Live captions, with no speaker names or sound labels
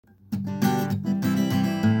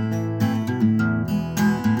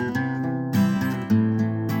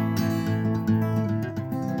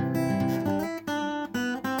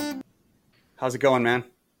How's it going, man?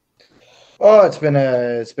 Oh, it's been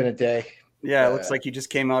a day. Yeah, it looks Uh, like you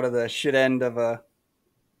just came out of the shit end of a.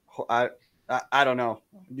 I I don't know.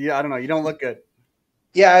 Yeah, I don't know. You don't look good.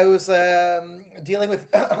 yeah, I was dealing with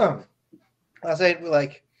last night.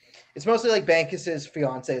 Like, it's mostly like Bankus's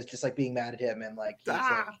fiance is just like being mad at him, and like he's like,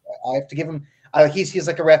 Ah, I have to give him. He's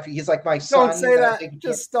like a ref. He's like my don't son say that I that. take care of.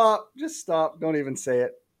 Just stop. Just stop. Don't even say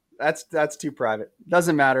it. That's too private.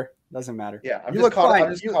 Doesn't matter. Doesn't matter. Yeah, You look I'm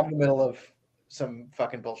fine. just caught in the middle of some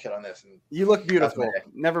fucking bullshit on this, and You look that's my beautiful. day.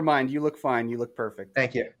 Never mind. You look fine. You look perfect.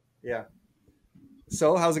 Thank you. Yeah.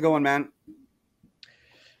 So how's it going, man?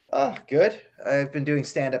 Oh, good. I've been doing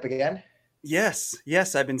stand up again. Yes,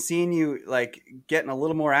 yes, I've been seeing you like getting a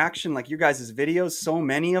little more action, like your guys' videos, so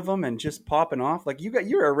many of them, and just popping off. Like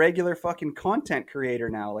you're a regular fucking content creator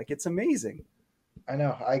now. Like it's amazing. I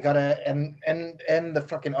know. I gotta and the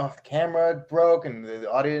fucking off camera broke and the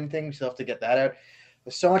audio and things. So I have to get that out.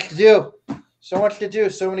 There's so much to do. So much to do.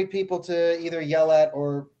 So many people to either yell at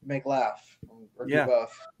or make laugh or do Yeah.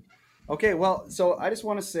 both. Okay. Well, so I just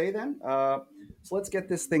want to say then, so let's get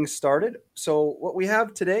this thing started. So what we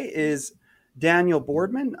have today is Daniel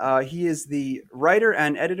Bordman. He is the writer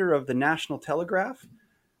and editor of the National Telegraph,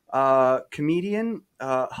 comedian,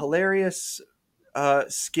 hilarious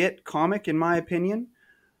skit comic, in my opinion.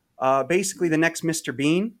 Basically, the next Mr.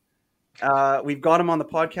 Bean. We've got him on the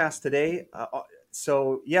podcast today.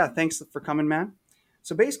 So yeah, thanks for coming, man.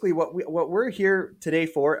 So basically, what we're here today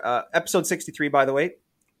for, episode 63, by the way.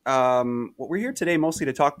 What we're here today mostly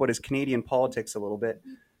to talk about is Canadian politics a little bit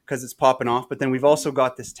because it's popping off. But then we've also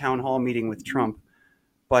got this town hall meeting with Trump.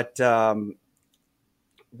 But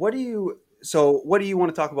what do you? So what do you want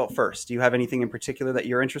to talk about first? Do you have anything in particular that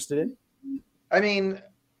you're interested in? I mean,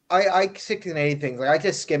 I stick to Canadian things. Like I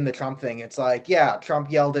just skim the Trump thing. It's like, yeah,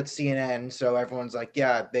 Trump yelled at CNN, so everyone's like,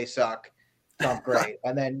 yeah, they suck. Trump great.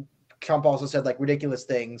 And then Trump also said like ridiculous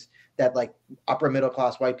things that like upper middle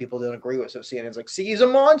class white people don't agree with. So CNN's like, see, he's a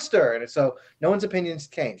monster. And so no one's opinions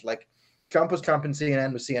change. Like Trump was Trump and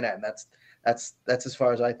CNN was CNN. That's as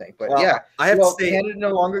far as I think. But Well, yeah, I have to well, say, Canada no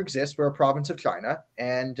longer exists. We're a province of China,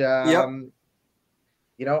 and yep.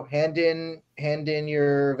 hand in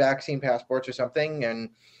your vaccine passports or something, and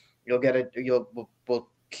you'll get it. We'll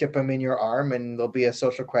chip them in your arm, and there'll be a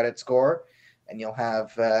social credit score, and you'll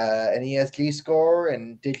have an ESG score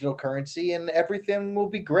and digital currency, and everything will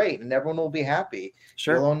be great, and everyone will be happy.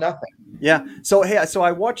 You'll Sure. own nothing. Yeah. So hey, so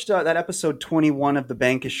I watched that episode 21 of the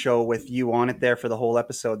Bankish show with you on it there for the whole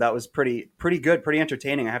episode. That was pretty good, pretty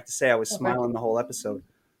entertaining. I have to say, I was Oh, thank smiling you. the whole episode.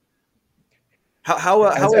 How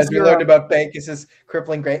As is we your learned about Bankus's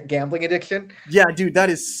crippling gambling addiction. Yeah, dude, that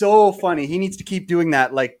is so funny. He needs to keep doing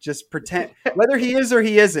that. Like, just pretend whether he is or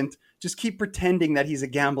he isn't. Just keep pretending that he's a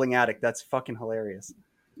gambling addict. That's fucking hilarious.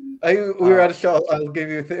 We were Uh, at a show. I'll give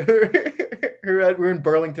you. We were in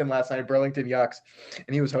Burlington last night, Burlington Yucks,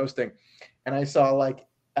 and he was hosting. And I saw like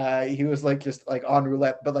he was like just like on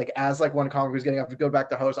roulette, but like as like one comic was getting up to go back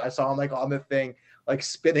to host, I saw him like on the thing, like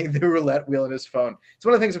spinning the roulette wheel in his phone. It's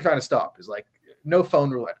one of the things I'm trying to stop. Is like no phone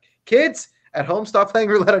roulette. Kids at home, stop playing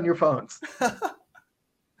roulette on your phones.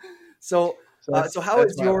 so, So so that's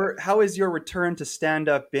my life. how is your return to stand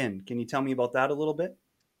up been? Can you tell me about that a little bit?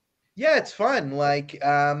 Yeah, it's fun. Like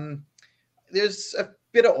there's a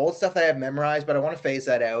bit of old stuff that I have memorized, but I want to phase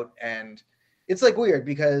that out. And it's like weird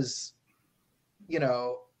because you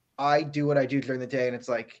know I do what I do during the day, and it's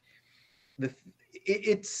like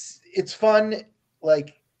it's fun.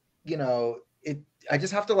 Like it. I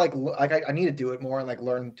just have to I need to do it more and like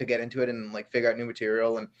learn to get into it and like figure out new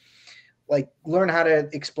material and like learn how to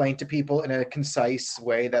explain to people in a concise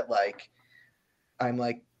way that like I'm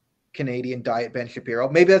like Canadian diet Ben Shapiro.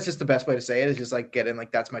 Maybe that's just the best way to say it. Is just like get in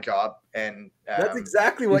like that's my job and That's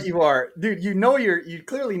exactly what you are, dude. You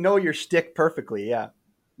clearly know your shtick perfectly. Yeah.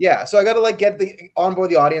 yeah. So I got to like get the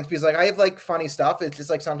onboard the audience because like I have like funny stuff. It's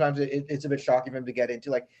just like sometimes it's a bit shocking for them to get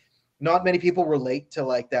into. Like not many people relate to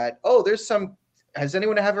like that. Oh, there's some. Has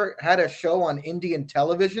anyone ever had a show on Indian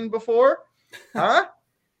television before? Huh?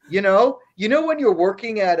 You know when you're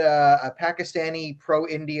working at a Pakistani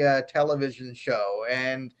pro-India television show,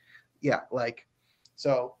 and yeah, like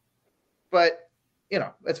so. But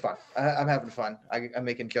it's fun. I'm having fun. I'm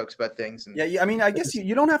making jokes about things, and Yeah, I mean, I guess just,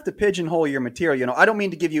 you don't have to pigeonhole your material. I don't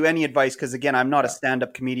mean to give you any advice because, again, I'm not a yeah,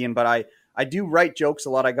 stand-up comedian, but I do write jokes a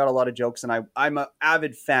lot. I got a lot of jokes, and I'm an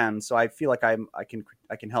avid fan, so I feel like I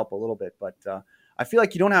can help a little bit. But I feel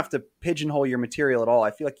like you don't have to pigeonhole your material at all.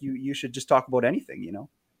 I feel like you should just talk about anything.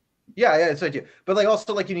 yeah. It's like you. But like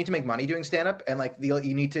also like you need to make money doing stand up, and like you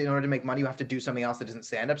need to in order to make money, you have to do something else that isn't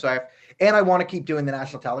stand up. So I want to keep doing the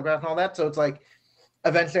National Telegraph and all that. So it's like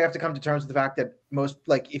eventually I have to come to terms with the fact that most,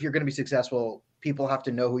 like, if you're going to be successful, people have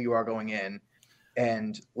to know who you are going in,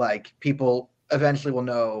 and like people eventually will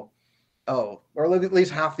know. Oh, or at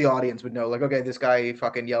least half the audience would know, like, okay, this guy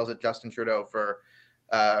fucking yells at Justin Trudeau for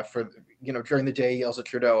during the day he yells at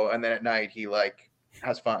Trudeau, and then at night he like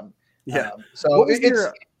has fun. Yeah. So What was it's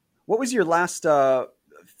your what was your last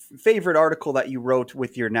favorite article that you wrote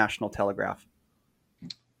with your National Telegraph?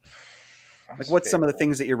 Like, what's some of the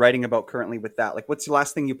things that you're writing about currently with that? Like, what's the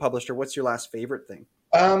last thing you published, or what's your last favorite thing?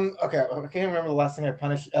 Okay, I can't remember the last thing I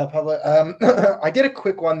published. I did a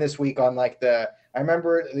quick one this week on like I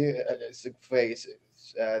remember the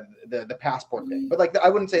passport thing, but like I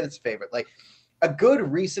wouldn't say that's a favorite. Like a good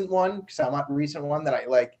recent one, somewhat recent one that I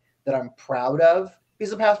like, that I'm proud of,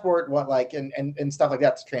 because the passport, what like and stuff like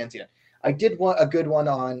that's transient. I did a good one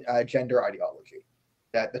on gender ideology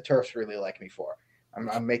that the turfs really like me for.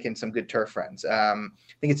 I'm making some good turf friends. I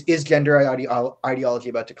think is gender ideology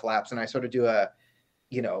about to collapse, and I sort of do a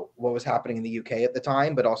what was happening in the UK at the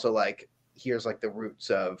time, but also like here's like the roots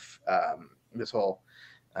of this whole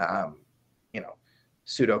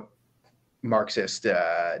pseudo Marxist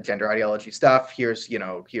gender ideology stuff. Here's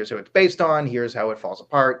who it's based on. Here's how it falls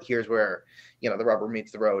apart. Here's where the rubber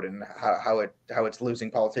meets the road, and how it's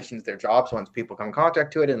losing politicians their jobs once people come in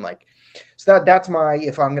contact to it. And like, so that's my,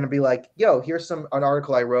 if I'm going to be like, yo, here's an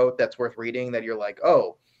article I wrote that's worth reading, that you're like,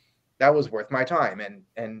 oh, that was worth my time,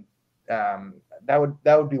 and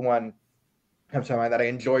that would be one comes to mind that I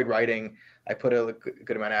enjoyed writing. I put a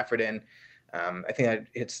good amount of effort in. I think I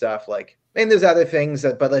hit stuff like, and there's other things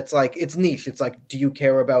but it's like, it's niche. It's like, do you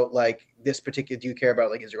care about like this particular? Do you care about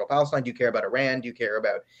like Israel Palestine? Do you care about Iran? Do you care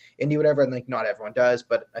about India? Whatever. And like, not everyone does,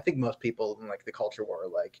 but I think most people in like the culture war are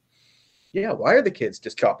like, yeah, why are the kids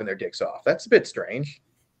just chopping their dicks off? That's a bit strange.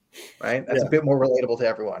 Right, that's a bit more relatable to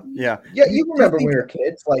everyone. Yeah, you remember when we were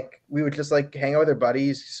kids, like we would just like hang out with our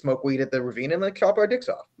buddies, smoke weed at the ravine, and like chop our dicks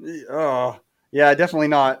off. Oh, yeah, definitely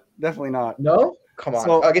not. No, come on.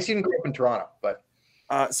 So, I guess you didn't grow up in Toronto, but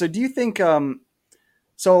so do you think? Because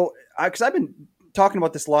I've been talking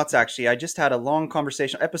about this lots. Actually, I just had a long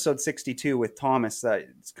conversation, episode 62 with Thomas,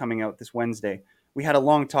 that's coming out this Wednesday. We had a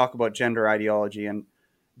long talk about gender ideology, and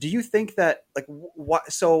do you think that like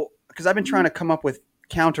what? So, because I've been trying to come up with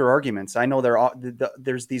counter arguments. I know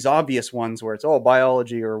there's these obvious ones where it's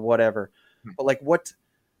biology or whatever, but like what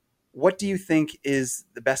do you think is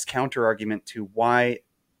the best counter argument to why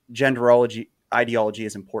gender ideology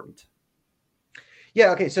is important?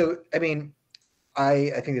 Yeah, okay. So I mean,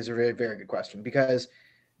 I think it's a very, very good question, because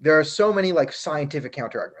there are so many like scientific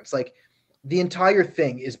counter arguments. Like the entire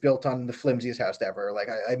thing is built on the flimsiest house ever. Like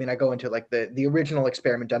I mean, I go into like the original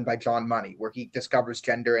experiment done by John Money, where he discovers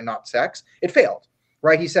gender and not sex. It failed.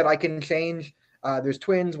 Right? He said, I can change. There's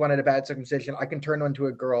twins, one had a bad circumcision. I can turn one to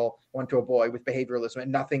a girl, one to a boy with behavioralism,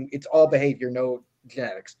 and nothing. It's all behavior, no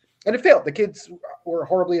genetics. And it failed. The kids were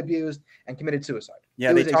horribly abused and committed suicide.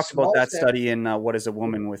 Yeah, they talked about that study in What is a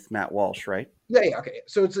Woman with Matt Walsh, right? Yeah, okay.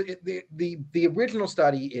 So it's the original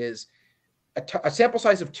study is a sample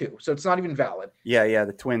size of 2, so it's not even valid. Yeah,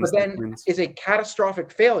 the twins. But then is a catastrophic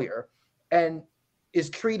failure, and is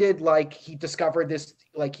treated like he discovered this,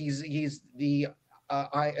 like he's the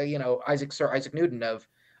Isaac Newton of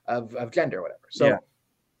gender or whatever. So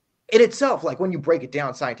in itself, like when you break it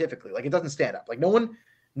down scientifically, like it doesn't stand up. Like no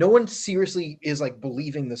one seriously is like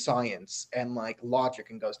believing the science and like logic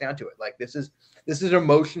and goes down to it. Like this is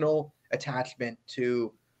emotional attachment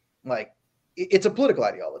to, like, it's a political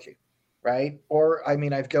ideology, right? Or I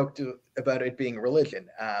mean, I've joked about it being religion,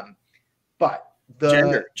 but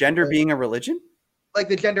gender being a religion. Like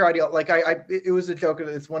the gender ideal, like it was a joke.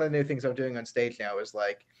 It's one of the new things I'm doing on stage now. Is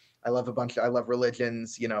like I love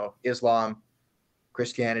religions. Islam,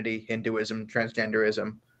 Christianity, Hinduism,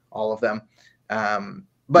 transgenderism, all of them.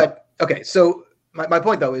 But okay, so my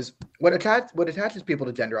point though is what attaches people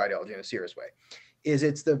to gender ideology in a serious way is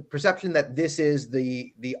it's the perception that this is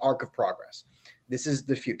the arc of progress. This is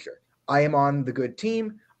the future. I am on the good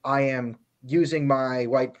team. I am using my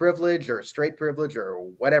white privilege or straight privilege or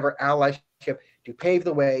whatever allyship to pave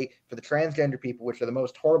the way for the transgender people, which are the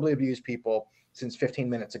most horribly abused people since 15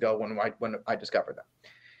 minutes ago when I discovered them.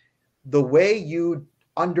 The way you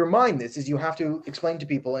undermine this is you have to explain to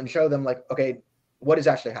people and show them, like, okay, what is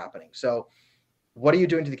actually happening? So what are you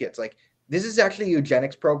doing to the kids? Like, this is actually a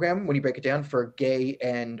eugenics program, when you break it down, for gay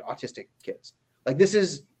and autistic kids. Like, this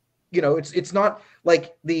is, it's not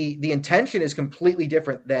like the intention is completely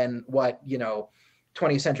different than what,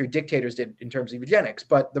 20th century dictators did in terms of eugenics,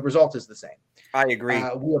 but the result is the same. I agree.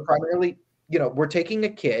 We are primarily, we're taking a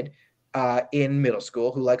kid in middle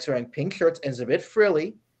school who likes wearing pink shirts and is a bit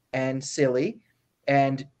frilly and silly,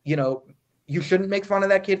 and you shouldn't make fun of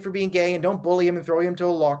that kid for being gay and don't bully him and throw him to a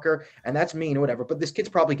locker and that's mean or whatever. But this kid's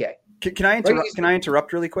probably gay, Can I right? interrupt? Can I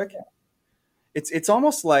interrupt really quick? It's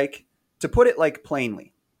almost like, to put it like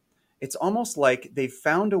plainly, it's almost like they've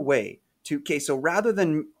found a way to, okay, so rather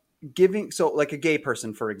than giving, so like a gay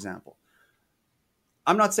person, for example,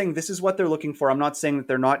 I'm not saying this is what they're looking for. I'm not saying that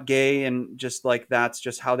they're not gay and just like that's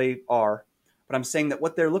just how they are. But I'm saying that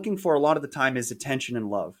what they're looking for a lot of the time is attention and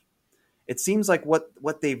love. It seems like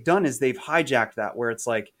what they've done is they've hijacked that, where it's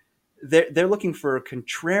like they're looking for a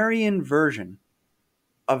contrarian version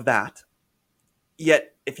of that.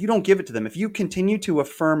 Yet if you don't give it to them, if you continue to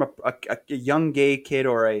affirm a young gay kid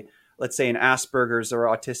or a, let's say, an Asperger's or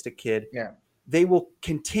autistic kid, Yeah. they will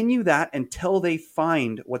continue that until they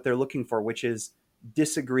find what they're looking for, which is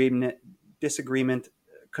disagreement,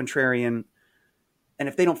 contrarian. And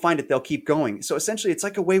if they don't find it, they'll keep going. So essentially, it's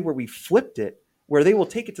like a way where we flipped it, where they will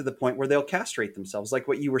take it to the point where they'll castrate themselves, like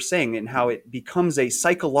what you were saying, and how it becomes a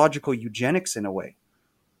psychological eugenics in a way.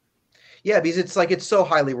 Yeah, because it's like it's so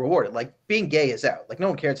highly rewarded. Like being gay is out. Like no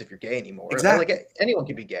one cares if you're gay anymore. Exactly. Like anyone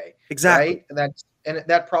can be gay, Exactly. right? And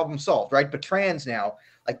that problem solved, right? But trans now,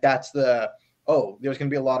 like that's the there's going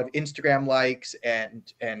to be a lot of Instagram likes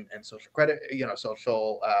and social credit,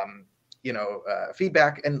 social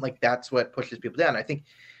feedback, and like that's what pushes people down. I think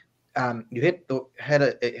you hit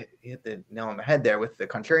the nail on the head there with the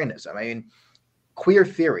contrarianism. I mean, queer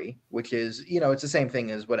theory, which is it's the same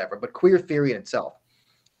thing as whatever, but queer theory in itself.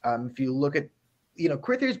 If you look at,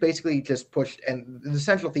 queer theory is basically just pushed, and the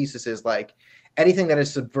central thesis is like anything that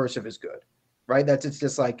is subversive is good, right? It's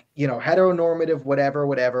just like, heteronormative, whatever,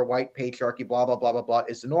 white patriarchy, blah, blah, blah, blah, blah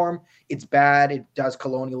is the norm. It's bad. It does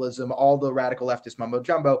colonialism, all the radical leftist mumbo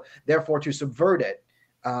jumbo. Therefore, to subvert it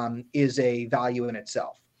is a value in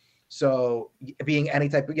itself. So being any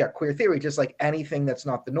type of, queer theory, just like anything that's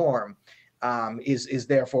not the norm is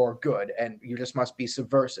therefore good, and you just must be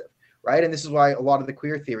subversive. Right. And this is why a lot of the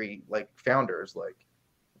queer theory, like founders, like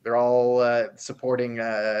they're all supporting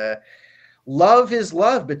love is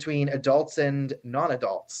love between adults and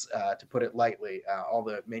non-adults, to put it lightly. All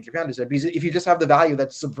the major founders said, because if you just have the value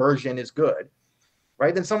that subversion is good,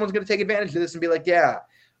 right, then someone's going to take advantage of this and be like, yeah,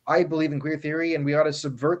 I believe in queer theory and we ought to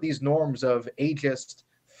subvert these norms of ageist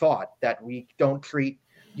thought that we don't treat,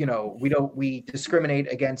 we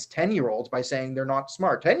discriminate against 10-year-olds by saying they're not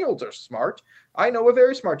smart. 10-year-olds are smart. I know a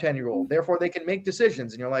very smart 10-year-old. Therefore, they can make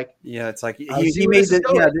decisions. And you're like, yeah, it's like he made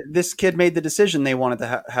this kid made the decision they wanted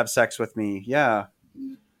to have sex with me. Yeah.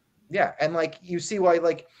 Yeah. And like, you see why,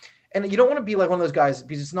 like, and you don't want to be like one of those guys,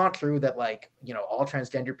 because it's not true that like, all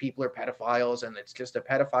transgender people are pedophiles and it's just a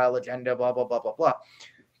pedophile agenda, blah, blah, blah, blah, blah.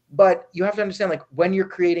 But you have to understand, like, when you're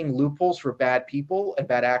creating loopholes for bad people and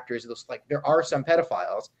bad actors, it's like there are some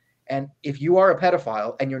pedophiles. And if you are a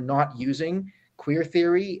pedophile and you're not using queer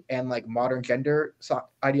theory and like modern gender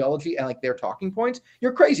ideology and like their talking points,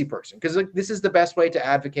 you're a crazy person. Because like this is the best way to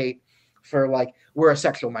advocate for like we're a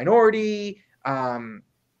sexual minority.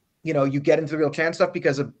 You get into the real trans stuff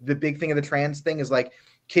because of the big thing of the trans thing is like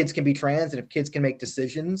kids can be trans, and if kids can make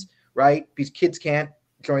decisions, right? Because kids can't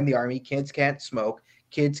join the army, kids can't smoke.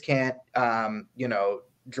 Kids can't,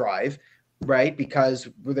 drive, right? Because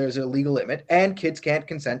there's a legal limit, and kids can't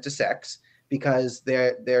consent to sex because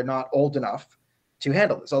they're not old enough to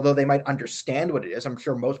handle this. Although they might understand what it is. I'm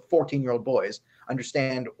sure most 14-year-old boys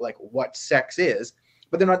understand like what sex is,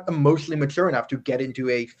 but they're not emotionally mature enough to get into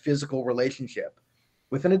a physical relationship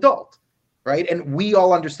with an adult, right? And we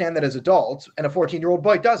all understand that as adults, and a 14-year-old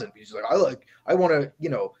boy doesn't. He's like, I want to, I want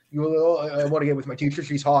to get with my teacher.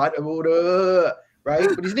 She's hot. Right?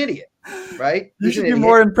 But he's an idiot, right? You should do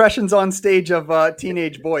more impressions on stage of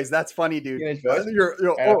teenage boys. That's funny, dude. Teenage boys?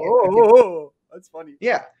 That's funny.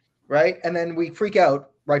 Yeah, right? And then we freak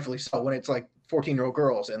out, rightfully so, when it's like 14-year-old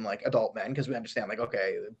girls and like adult men, because we understand like,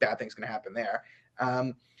 okay, bad things can happen there.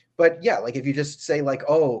 But yeah, like if you just say like,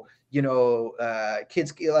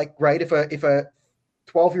 kids, like, right, if a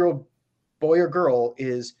 12-year-old boy or girl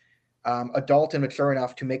is adult and mature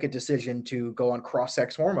enough to make a decision to go on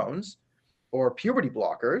cross-sex hormones or puberty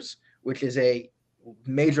blockers, which is a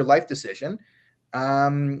major life decision,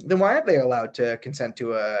 then why aren't they allowed to consent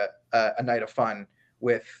to a night of fun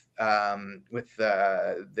with their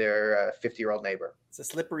 50-year-old neighbor? It's a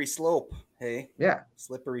slippery slope. Hey, yeah,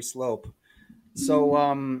 slippery slope.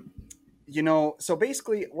 So, so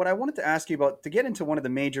basically, what I wanted to ask you about, to get into one of the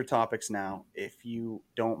major topics now, if you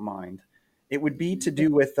don't mind, it would be to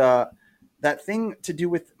do with that thing to do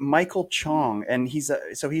with Michael Chong, and he's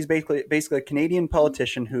basically a Canadian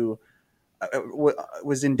politician who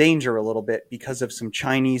was in danger a little bit because of some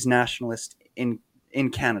Chinese nationalists in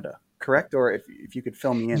Canada. correct? Or if you could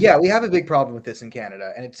fill me in. Yeah, we have a big problem with this in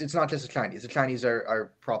Canada, and it's not just the Chinese. The Chinese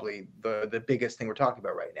are probably the biggest thing we're talking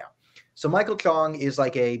about right now. So Michael Chong is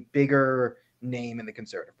like a bigger name in the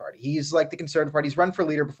Conservative Party. He's like the Conservative Party. He's run for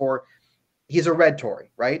leader before. He's a red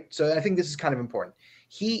Tory, right? So I think this is kind of important.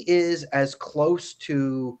 He is as close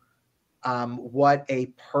to what a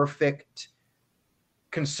perfect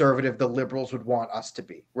conservative the liberals would want us to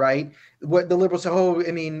be, right? What the liberals say, oh,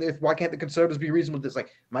 I mean, why can't the conservatives be reasonable with this?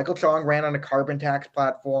 Like Michael Chong ran on a carbon tax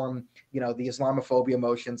platform, the Islamophobia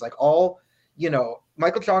motions, like all,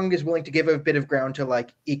 Michael Chong is willing to give a bit of ground to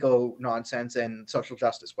like eco nonsense and social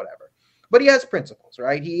justice, whatever. But he has principles,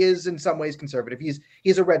 right? He is in some ways conservative.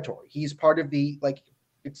 He's a red Tory. He's part of the like.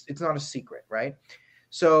 It's not a secret, right?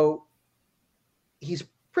 So he's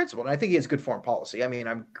principled, and I think he has good foreign policy. I mean,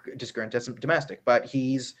 I'm just going to domestic, but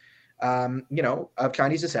he's of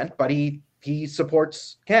Chinese descent, but he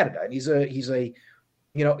supports Canada, and he's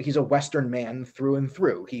a Western man through and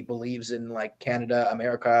through. He believes in like Canada,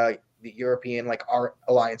 America, the European, like our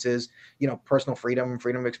alliances, personal freedom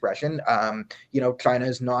of expression. China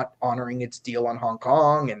is not honoring its deal on Hong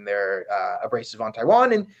Kong, and they're abrasive on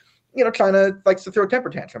Taiwan, and China likes to throw temper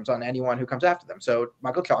tantrums on anyone who comes after them. So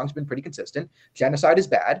Michael Chong's been pretty consistent. Genocide is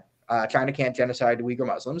bad. China can't genocide Uyghur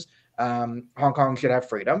Muslims. Hong Kong should have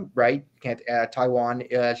freedom, right? Can't Taiwan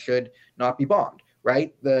should not be bombed,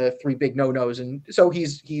 right? The three big no-nos. And so he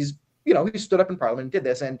stood up in Parliament and did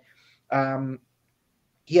this, and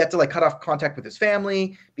he had to like cut off contact with his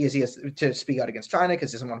family because he has to speak out against China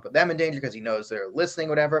because he doesn't want to put them in danger because he knows they're listening,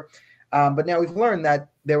 whatever. But now we've learned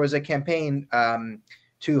that there was a campaign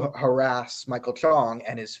to harass Michael Chong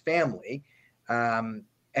and his family. And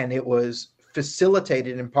it was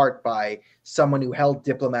facilitated in part by someone who held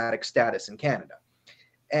diplomatic status in Canada.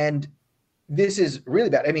 And this is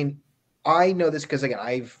really bad. I mean, I know this because,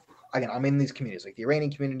 I'm in these communities, like the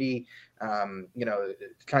Iranian community,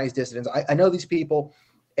 Chinese dissidents. I know these people.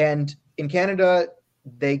 And in Canada,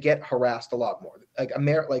 they get harassed a lot more.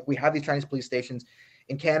 Like we have these Chinese police stations.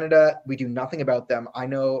 In Canada, we do nothing about them.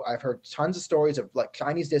 I've heard tons of stories of like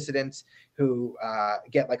Chinese dissidents who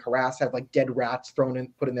get like harassed, have like dead rats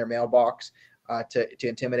put in their mailbox to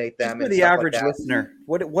intimidate them. Just for the average listener,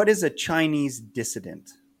 what is a Chinese dissident?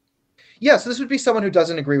 Yeah, so this would be someone who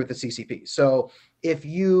doesn't agree with the CCP. So if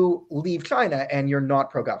you leave China and you're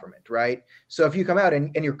not pro-government, right? So if you come out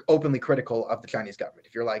and you're openly critical of the Chinese government,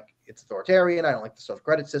 if you're like, it's authoritarian, I don't like the social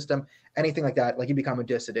credit system, anything like that, like you become a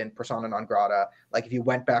dissident, persona non grata. Like if you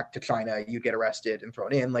went back to China, you'd get arrested and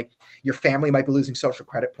thrown in. Like your family might be losing social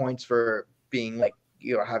credit points for being like,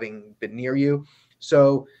 having been near you.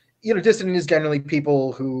 So, dissident is generally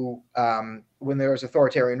people who, when there's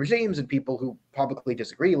authoritarian regimes and people who publicly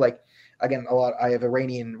disagree, like, again, I have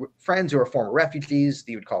Iranian friends who are former refugees.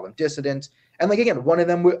 You would call them dissidents. And like, again, one of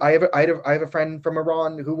them, I have a friend from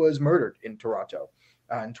Iran who was murdered in Toronto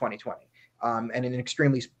in 2020. And in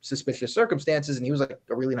extremely suspicious circumstances. And he was like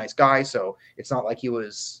a really nice guy. So it's not like he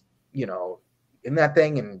was, in that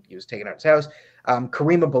thing and he was taken out of his house.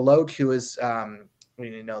 Karima Baloch, who is,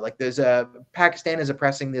 like there's Pakistan is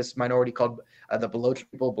oppressing this minority called the Baloch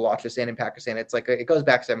people, Balochistan in Pakistan. It's like, it goes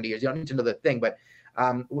back 70 years. You don't need to know the thing, but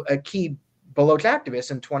a key Baloch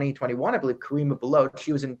activist in 2021, I believe, Karima Baloch,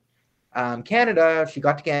 she was in Canada. She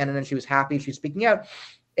got to Canada and she was happy. She was speaking out.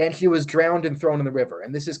 And she was drowned and thrown in the river.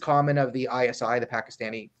 And this is common of the ISI, the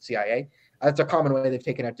Pakistani CIA. It's a common way they've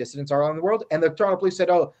taken out dissidents all around the world. And the Toronto police said,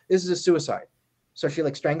 oh, this is a suicide. So she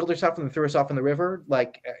like strangled herself and threw herself in the river.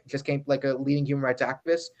 Like just came like a leading human rights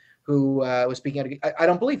activist who was speaking out. I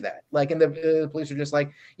don't believe that. Like, and the police are just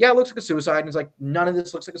like, yeah, it looks like a suicide. And it's like, none of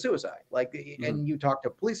this looks like a suicide. Like, and you talk to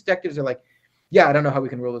police detectives, they're like, yeah, I don't know how we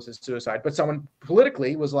can rule this as suicide. But someone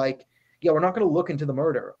politically was like, yeah, we're not going to look into the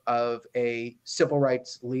murder of a civil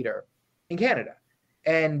rights leader in Canada.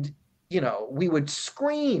 And, we would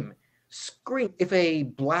scream if a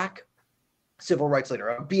black civil rights leader,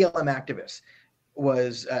 a BLM activist,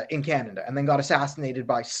 was in Canada and then got assassinated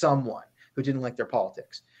by someone who didn't like their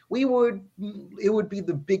politics. It would be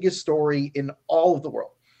the biggest story in all of the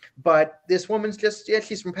world. But this woman's just,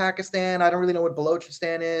 she's from Pakistan. I don't really know what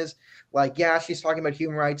Balochistan is. Like, yeah, she's talking about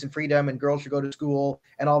human rights and freedom and girls should go to school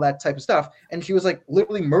and all that type of stuff. And she was like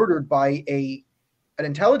literally murdered by an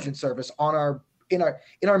intelligence service in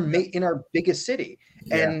our biggest city.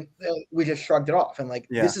 And we just shrugged it off. And like,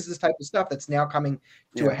 this is this type of stuff that's now coming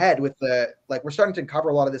to a head with we're starting to cover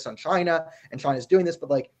a lot of this on China, and China's doing this, but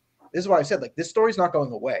like, this is why I said, like, this story's not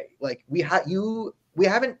going away. Like we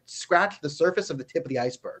haven't scratched the surface of the tip of the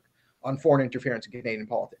iceberg on foreign interference in Canadian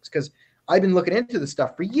politics. Because I've been looking into this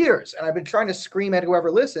stuff for years, and I've been trying to scream at whoever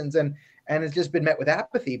listens. And and it's just been met with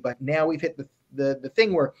apathy. But now we've hit the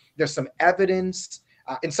thing where there's some evidence,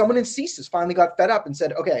 and someone in CSIS finally got fed up and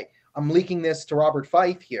said, okay, I'm leaking this to Robert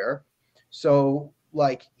Fife here. So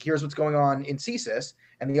like, here's what's going on in CSIS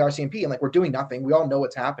and the RCMP, and like, we're doing nothing. We all know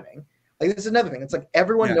what's happening. Like, this is another thing. It's like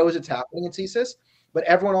everyone knows it's happening in CSIS, but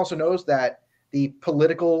everyone also knows that the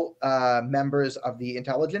political members of the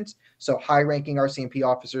intelligence, so high-ranking RCMP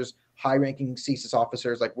officers, high-ranking CSIS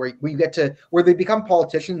officers, like where they become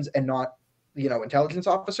politicians and not, intelligence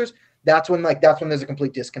officers. That's when there's a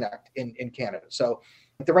complete disconnect in Canada. So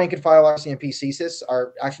the rank and file RCMP CSIS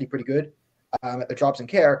are actually pretty good at their jobs and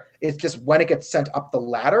care. It's just when it gets sent up the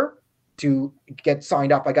ladder to get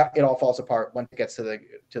signed up, it all falls apart when it gets to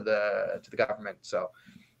the government. So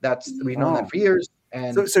we've known that for years.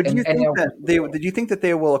 And so do you think did you think that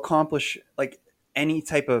they will accomplish like any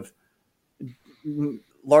type of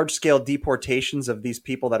large scale deportations of these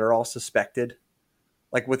people that are all suspected?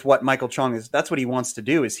 Like with what Michael Chong is, that's what he wants to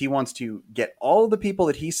do, is he wants to get all the people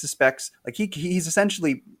that he suspects. Like he's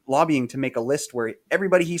essentially lobbying to make a list where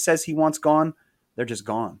everybody he says he wants gone, they're just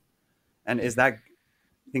gone. And you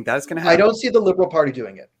think that's going to happen? I don't see the Liberal Party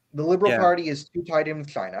doing it. The Liberal Party is too tied in with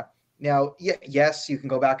China. Now, yes, you can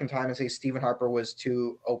go back in time and say Stephen Harper was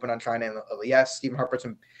too open on China. And yes, Stephen Harper,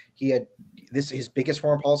 his biggest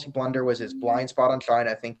foreign policy blunder was his blind spot on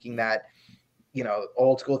China, thinking that,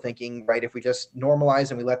 old school thinking, right? If we just normalize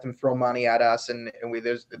and we let them throw money at us, and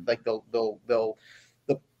there's like they'll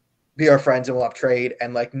be our friends and we'll have trade.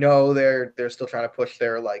 And like, no, they're still trying to push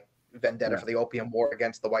their like vendetta for the opium war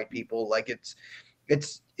against the white people. Like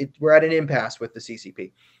we're at an impasse with the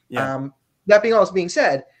CCP. Yeah. That being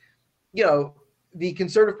said, the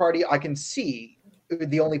Conservative Party, I can see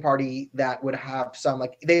the only party that would have some,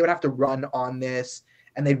 like, they would have to run on this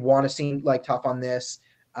and they'd want to seem like tough on this.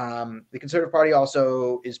 The Conservative Party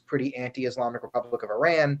also is pretty anti-Islamic Republic of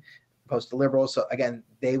Iran, opposed to liberals. So again,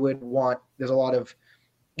 they would want, there's a lot of,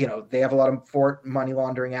 they have a lot of money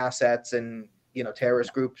laundering assets and,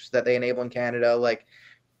 terrorist groups that they enable in Canada. Like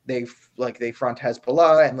they front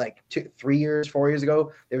Hezbollah, and like 4 years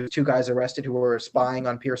ago, there were 2 guys arrested who were spying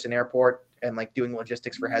on Pearson Airport and like doing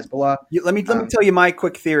logistics for Hezbollah. Let me tell you my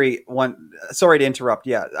quick theory. Sorry to interrupt.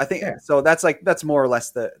 Yeah, I think so. That's more or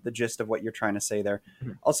less the gist of what you're trying to say there.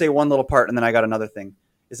 Mm-hmm. I'll say one little part, and then I got another thing.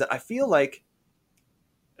 Is that I feel like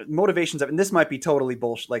motivations, and this might be totally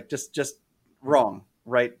bullshit, like just wrong,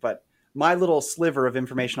 right? But my little sliver of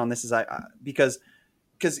information on this is because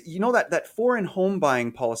that foreign home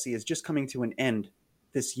buying policy is just coming to an end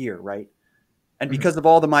this year, right? And because of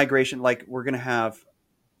all the migration, like we're going to have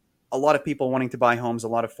a lot of people wanting to buy homes, a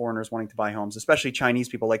lot of foreigners wanting to buy homes, especially Chinese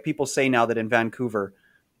people. Like people say now that in Vancouver,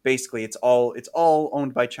 basically it's all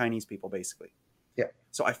owned by Chinese people, basically. Yeah.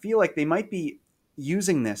 So I feel like they might be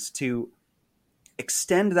using this to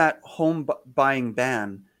extend that home buying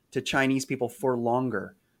ban to Chinese people for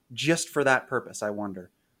longer, just for that purpose. I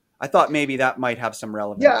wonder. I thought maybe that might have some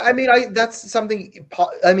relevance. Yeah, I mean, that's something.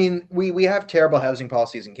 I mean, we have terrible housing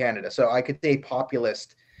policies in Canada, so I could say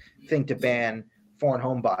populist thing to ban foreign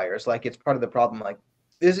home buyers. Like, it's part of the problem. Like,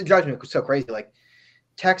 this drives me so crazy. Like,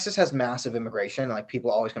 Texas has massive immigration. Like,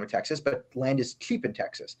 people always come to Texas, but land is cheap in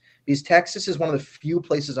Texas because Texas is one of the few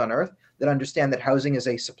places on earth that understand that housing is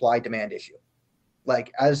a supply-demand issue.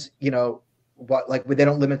 Like, as you know, they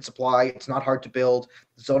don't limit supply. It's not hard to build.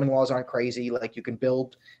 The zoning laws aren't crazy. Like, you can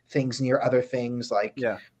build things near other things. Like,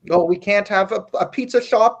 we can't have a pizza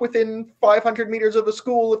shop within 500 meters of a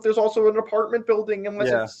school if there's also an apartment building unless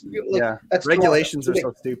it's that's regulations are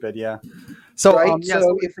so stupid. Yeah. So right?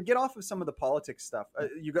 So if we get off of some of the politics stuff,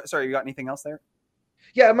 you got anything else there?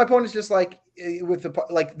 Yeah, my point is just like with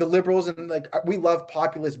the liberals, and like we love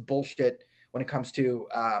populist bullshit when it comes to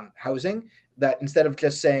housing. That instead of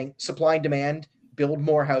just saying supply and demand, build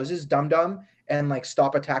more houses, dumb, and like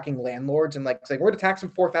stop attacking landlords and like say we're going to tax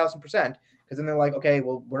them 4,000%, because then they're like, okay,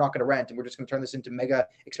 well, we're not going to rent and we're just going to turn this into mega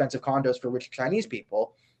expensive condos for rich Chinese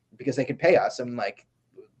people because they could pay us and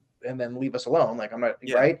then leave us alone. Like, I'm not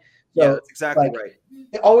right. So that's exactly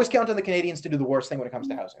right. Always count on the Canadians to do the worst thing when it comes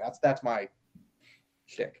to housing. That's my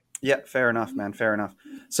shtick. Yeah, fair enough, man. Fair enough.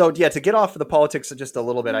 So to get off of the politics just a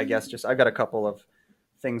little bit, I guess I've got a couple of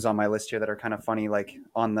things on my list here that are kind of funny, like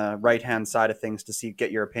on the right hand side of things to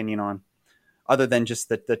get your opinion on, other than just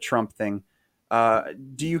the Trump thing.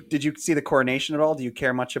 Did you see the coronation at all? Do you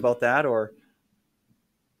care much about that, or?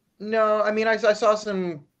 No, I mean, I saw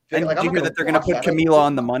some. And did you hear that they're going to put Camila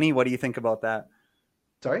on the money? What do you think about that?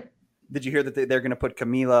 Sorry? Did you hear that they're going to put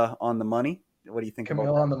Camila on the money? What do you think about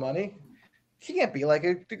that? Camila on the money? She can't be like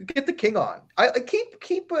get the king on. I keep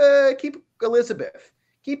Elizabeth.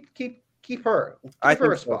 Keep her. I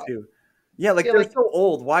think so too. Yeah, like Yeah, they're like so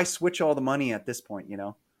old. Why switch all the money at this point?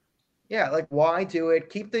 yeah, like why do it?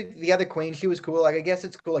 Keep the other queen. She was cool. Like I guess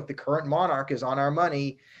it's cool. Like the current monarch is on our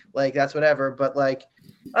money. Like that's whatever. But like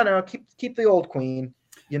I don't know. Keep the old queen.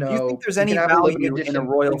 Do you think there's You can any have a limited value in a edition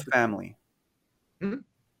royal Prince of Queen. family? Hmm?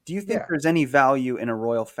 Do you think Yeah. there's any value in a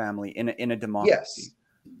royal family in a democracy? Yes.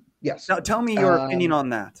 Yes. Now, tell me your opinion Um, on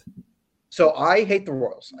that. so I hate the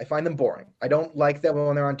royals. I find them boring. I don't like them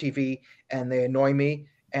when they're on TV and they annoy me.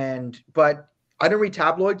 But I don't read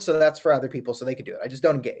tabloids, so that's for other people, so they can do it. I just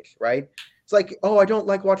don't engage, right? It's like, oh, I don't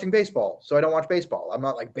like watching baseball, so I don't watch baseball. I'm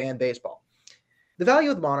not like banned baseball. The value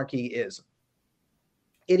of the monarchy is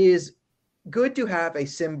it is good to have a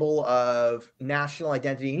symbol of national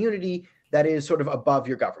identity and unity that is sort of above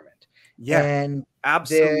your government. Yes, And the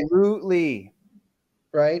absolutely.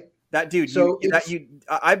 right. That dude, So it's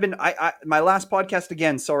my last podcast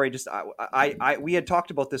again. Sorry, just we had talked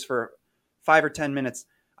about this for 5 or 10 minutes.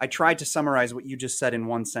 I tried to summarize what you just said in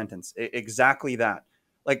one sentence. Exactly that.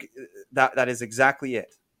 Like that is exactly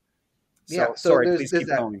it. yeah. So So sorry, there's please there's keep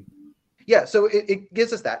that. going. Yeah. So it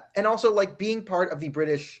gives us that, and also like being part of the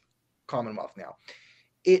British Commonwealth now,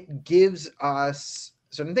 it gives us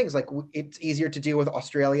certain things like it's easier to deal with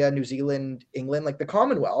Australia, New Zealand, England, like the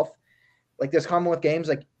Commonwealth. Like there's Commonwealth games,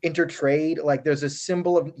 like intertrade, like there's a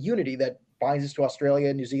symbol of unity that binds us to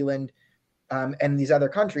Australia, New Zealand, and these other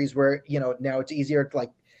countries where now it's easier to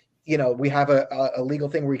like we have a legal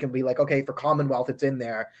thing where we can be like, okay, for Commonwealth it's in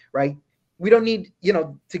there, right? We don't need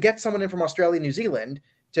to get someone in from Australia, New Zealand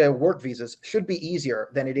to work visas should be easier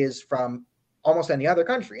than it is from almost any other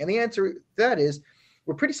country. And the answer to that is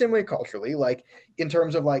we're pretty similar culturally, like in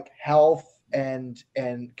terms of like health and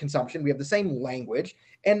consumption. We have the same language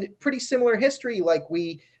and pretty similar history. Like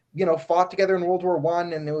we fought together in World War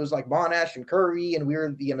One, and it was like Monash and Curry, and we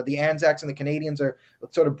were the Anzacs and the Canadians are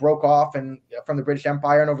sort of broke off and from the British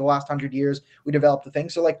Empire, and over the last 100 years we developed the thing.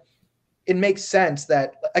 So like it makes sense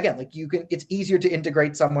that again, like it's easier to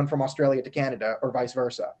integrate someone from Australia to Canada or vice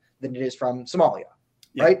versa than it is from Somalia,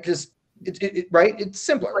 Yeah. right? Just right, it's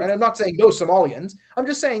simpler. And I'm not saying no Somalians. I'm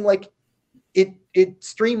just saying like it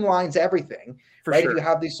streamlines everything, For right? sure. If you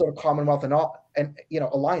have these sort of Commonwealth and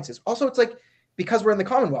alliances. Also, it's like because we're in the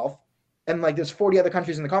Commonwealth and like there's 40 other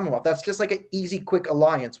countries in the Commonwealth, that's just like an easy, quick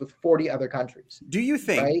alliance with 40 other countries. Do you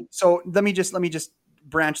think? Right? So let me just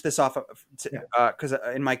branch this off because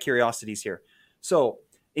in my curiosities here. So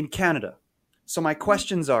in Canada, so my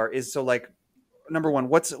questions is so like number one,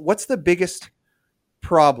 what's the biggest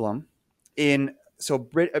problem in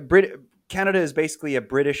Canada is basically a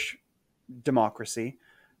British democracy,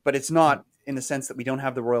 but it's not in the sense that we don't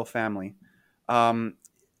have the royal family.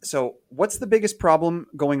 So what's the biggest problem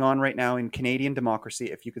going on right now in Canadian democracy,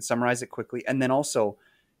 if you could summarize it quickly? And then also,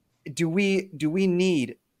 do we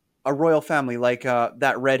need a royal family like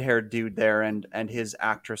that red-haired dude there and his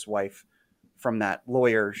actress wife from that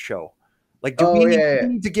lawyer show? Like, do we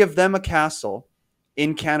need to give them a castle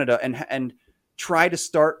in Canada and try to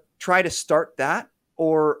start that,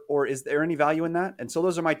 or is there any value in that? And so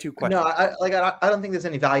those are my two questions. No, I don't think there's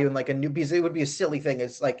any value in like a new because it would be a silly thing.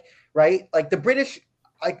 It's like right, like the British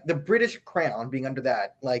crown being under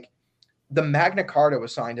that, like the Magna Carta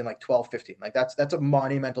was signed in like 1215. Like that's a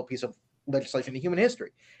monumental piece of legislation in human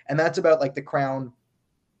history, and that's about like the crown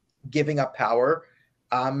giving up power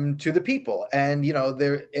to the people, and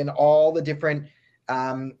they're in all the different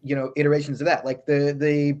iterations of that. Like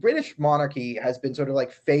the British monarchy has been sort of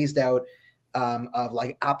like phased out of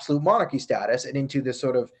like absolute monarchy status and into this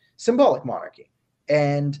sort of symbolic monarchy,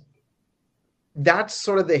 and that's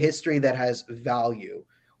sort of the history that has value,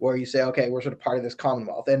 where you say, okay, we're sort of part of this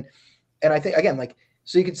Commonwealth, and I think again, like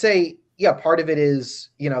so you could say, yeah, part of it is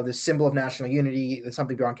the symbol of national unity. There's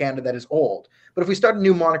something beyond Canada that is old. But if we start a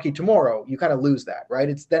new monarchy tomorrow, you kind of lose that, right?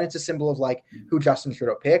 It's a symbol of like who Justin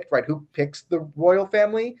Trudeau picked, right? Who picks the royal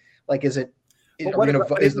family? Like, is it? But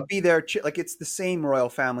what is it be there? Like it's the same royal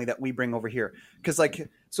family that we bring over here, because like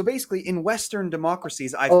so basically in Western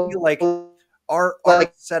democracies, I feel like our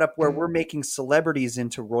setup where we're making celebrities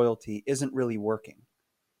into royalty isn't really working.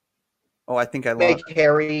 Oh, I think I lost. Make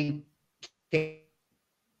Harry.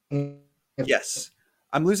 Yes,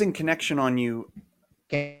 I'm losing connection on you.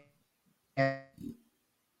 Canada.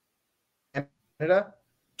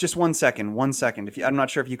 Just 1 second. 1 second. I'm not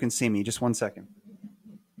sure if you can see me. Just 1 second.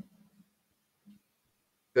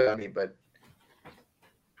 Good on me, but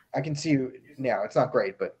I can see you now. It's not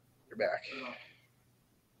great, but you're back.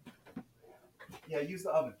 Yeah, use the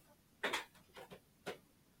oven.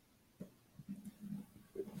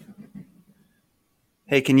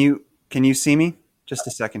 Hey, can you see me? Just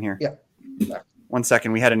a second here. Yeah. 1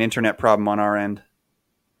 second. We had an internet problem on our end,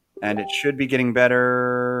 and it should be getting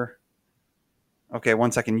better. Okay,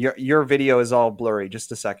 1 second. Your video is all blurry.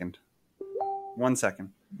 Just a second. 1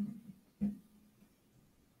 second.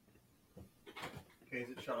 Okay, is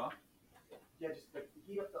it shut off? Yeah, just like,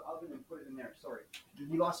 heat up the oven and put it in there. Sorry,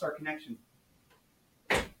 we lost our connection.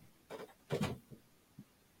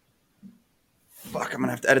 Fuck, I'm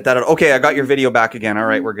gonna have to edit that out. Okay, I got your video back again. All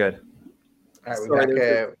right, we're good. All right, we're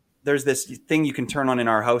Sorry, back. there's this thing you can turn on in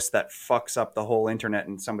our house that fucks up the whole internet,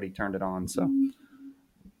 and somebody turned it on. So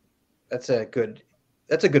That's a good.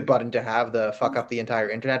 That's a good button to have. The fuck up the entire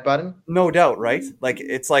internet button. no doubt, right? Like,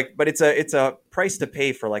 but it's a price to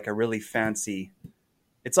pay for like a really fancy.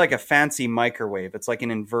 It's like a fancy microwave. It's like an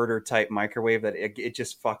inverter type microwave that it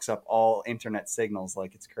just fucks up all internet signals.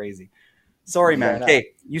 Like it's crazy. Sorry, Yeah, man. no. Okay,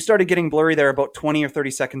 you started getting blurry there about 20 or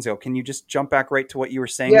 30 seconds ago. Can you just jump back right to what you were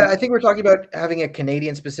saying? Yeah, I think we're talking about having a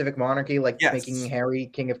Canadian specific monarchy, like making Yes. Harry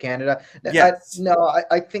King of Canada. Yes.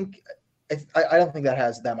 I think I don't think that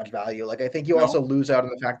has that much value. Like I think you No. also lose out on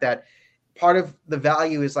the fact that part of the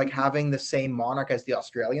value is like having the same monarch as the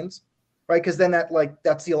Australians, right? Because then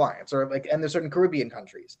that's the alliance, or like, and there's certain Caribbean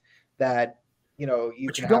countries that you But can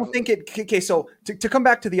you have. don't think it. Okay, so to come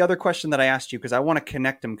back to the other question that I asked you, because I want to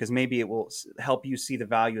connect them, because maybe it will help you see the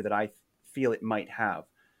value that I feel it might have,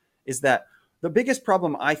 is that the biggest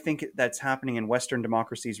problem I think that's happening in Western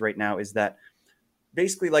democracies right now is that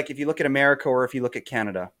basically, like if you look at America or if you look at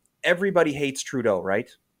Canada, everybody hates Trudeau, right?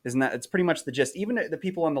 Isn't that? It's pretty much the gist. Even the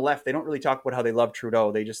people on the left, they don't really talk about how they love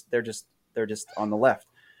Trudeau. They're just on the left.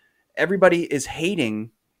 Everybody is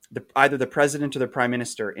hating either the president or the prime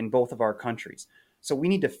minister in both of our countries. So we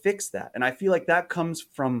need to fix that. And I feel like that comes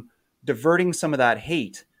from diverting some of that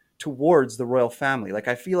hate towards the royal family. Like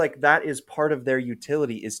I feel like that is part of their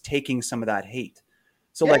utility, is taking some of that hate.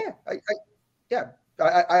 So Yeah, like, yeah,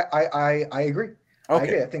 I agree. I okay,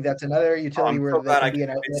 agree. I think that's another utility I'm where so they glad I can could be an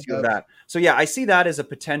convince outlet you of of. that. So yeah, I see that as a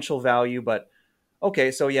potential value, but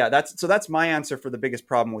okay, so yeah, that's my answer for the biggest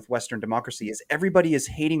problem with Western democracy is everybody is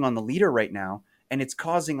hating on the leader right now, and it's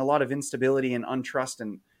causing a lot of instability and untrust,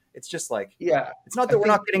 and it's just like Yeah, it's not I that we're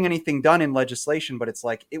think not getting anything done in legislation, but it's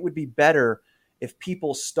like it would be better if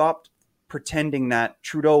people stopped pretending that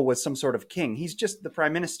Trudeau was some sort of king. He's just the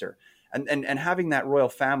prime minister, and having that royal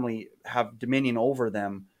family have dominion over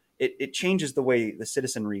them. It changes the way the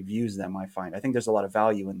citizenry views them. I think there's a lot of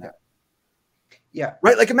value in that. yeah.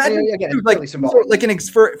 Right, like And imagine, again, it's dude, like purely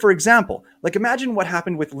symbolic. for example, like imagine what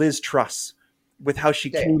happened with Liz Truss, with how she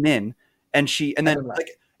Yeah, yeah. came in and then Never mind.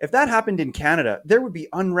 like if that happened in Canada, there would be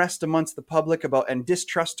unrest amongst the public about and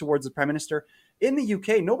distrust towards the prime minister. In the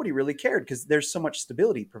UK, nobody really cared because there's so much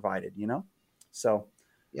stability provided. So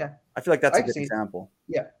Yeah, I feel like that's I a can good see. example.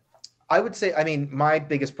 Yeah, I would say. I mean, my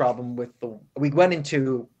biggest problem with we went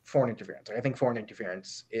into foreign interference. Like, I think foreign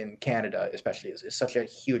interference in Canada, especially, is such a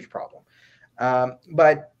huge problem.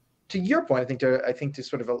 But to your point, I think to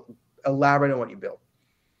sort of elaborate on what you built,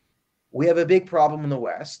 we have a big problem in the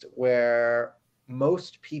West where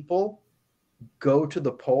most people go to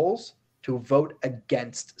the polls to vote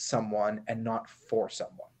against someone and not for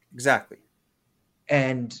someone. Exactly.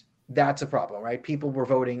 And that's a problem, right? People were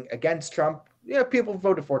voting against Trump. Yeah, people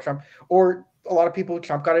voted for Trump, or a lot of people,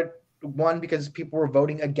 Trump got it won because people were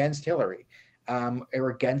voting against Hillary, or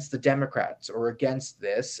against the Democrats, or against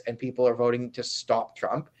this, and people are voting to stop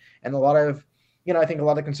Trump. And a lot of, I think a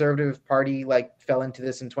lot of conservative party like fell into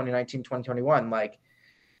this in 2019, 2021. Like,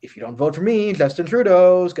 if you don't vote for me, Justin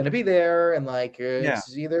Trudeau is going to be there, and like Yeah.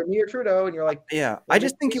 it's either me or Trudeau, and you're like, Yeah, I well,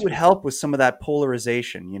 just think it would help with some of that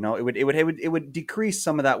polarization. It would decrease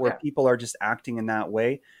some of that where yeah, people are just acting in that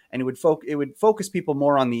way, and it would focus people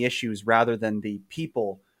more on the issues rather than the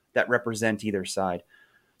people that represent either side.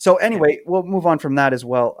 So yeah, anyway, we'll move on from that as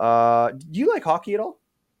well. Do you like hockey at all?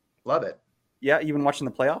 love it. Yeah, you've been watching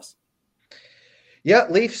the playoffs. Yeah,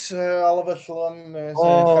 Leafs, Oliver Shalom is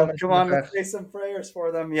Oh, coming come from the on, let's fest. say some prayers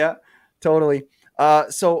for them. Yeah, totally.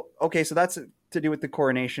 So okay, so that's to do with the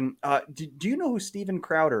coronation. Do you know who Steven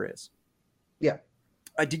Crowder is? Yeah.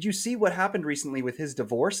 Did you see what happened recently with his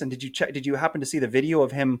divorce? And did you check? Did you happen to see the video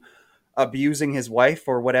of him abusing his wife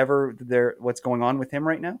or whatever? What's going on with him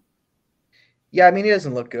right now? Yeah, I mean, he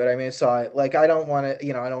doesn't look good. I mean, I saw it. Like, I don't want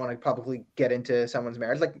to, I don't want to publicly get into someone's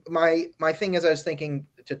marriage. Like, my thing is, I was thinking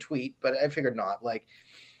to tweet, but I figured not. Like,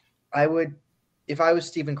 I would, if I was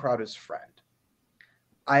Steven Crowder's friend,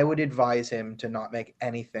 I would advise him to not make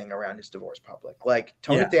anything around his divorce public. Like,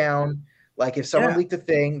 tone Yeah, it down. Like, if someone yeah. leaked a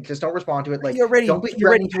thing, just don't respond to it. Like, He already don't be he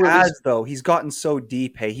already threatening to release. has though. He's gotten so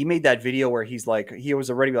deep. Hey, he made that video where he was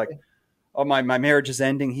already like, "Oh, my marriage is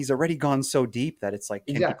ending." He's already gone so deep that it's like,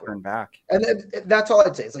 can he Exactly. turn back? And that's all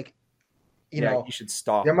I'd say. It's like, you Yeah, know, you should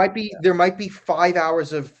stop. there might be 5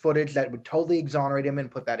 hours of footage that would totally exonerate him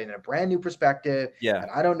and put that in a brand new perspective. Yeah,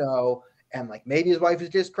 And I don't know. And like maybe his wife is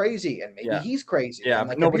just crazy, and maybe yeah, he's crazy yeah. and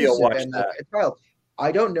But like nobody will abusive watch and like that. a child.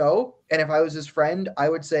 I don't know. And if I was his friend, I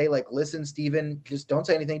would say like, listen, Steven, just don't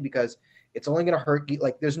say anything because it's only going to hurt you.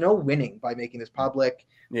 Like, there's no winning by making this public.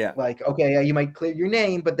 Yeah, Like, okay, yeah, you might clear your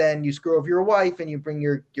name, but then you screw over your wife and you bring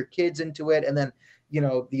your kids into it, and then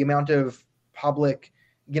the amount of public,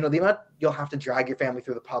 the amount you'll have to drag your family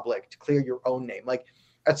through the public to clear your own name. Like,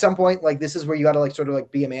 at some point, like this is where you got to like sort of like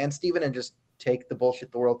be a man, Steven, and just take the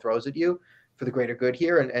bullshit the world throws at you for the greater good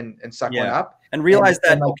here, and suck one yeah. up. And And realize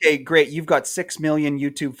that, like, okay, great, you've got 6 million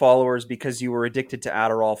YouTube followers because you were addicted to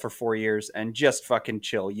Adderall for 4 years, and just fucking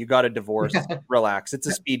chill. You got a divorce, relax. It's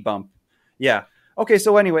a speed bump. Yeah. Okay.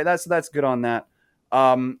 So anyway, that's good on that.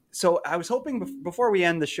 So I was hoping before we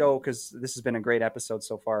end the show, because this has been a great episode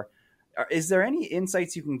so far, is there any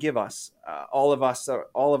insights you can give us? All of us,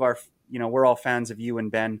 all of our, we're all fans of you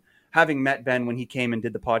and Ben. Having met Ben when he came and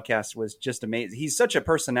did the podcast was just amazing. He's such a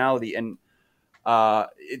personality, and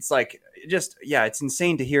it's like it's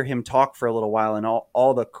insane to hear him talk for a little while and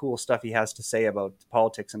all the cool stuff he has to say about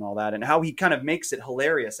politics and all that, and how he kind of makes it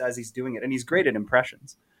hilarious as he's doing it, and he's great at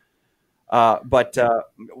impressions. But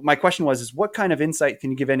my question is what kind of insight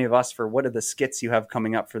can you give any of us for what are the skits you have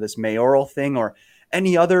coming up for this mayoral thing, or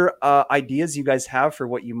any other ideas you guys have for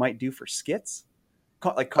what you might do for skits?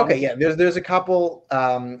 okay, yeah, there's a couple.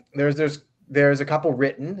 There's a couple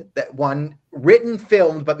written,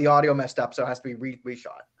 filmed, but the audio messed up, so it has to be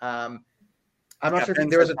reshot. I'm not sure if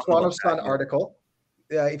there was a Toronto Sun article.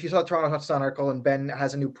 If you saw the Toronto Sun article, and Ben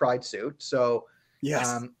has a new Pride suit, so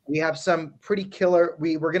yes, we have some pretty killer.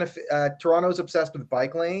 We're gonna. Toronto's obsessed with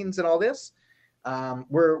bike lanes and all this.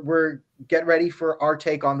 We're get ready for our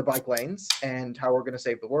take on the bike lanes and how we're gonna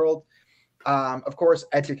save the world. Of course,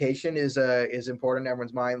 education is important in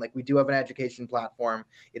everyone's mind. Like, we do have an education platform.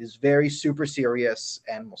 It is very super serious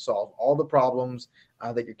and will solve all the problems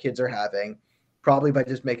that your kids are having, probably by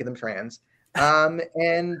just making them trans. And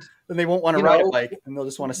then they won't want to ride a bike, and they'll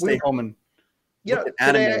just want to stay home and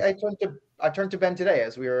today I turned to Ben today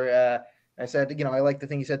as we were. I said, I like the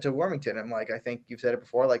thing you said to Warmington. I'm like, I think you've said it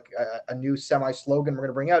before. Like, a new semi slogan we're going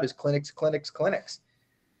to bring out is clinics, clinics, clinics.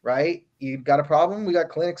 Right? You've got a problem. We got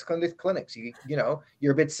clinics, clinics, clinics.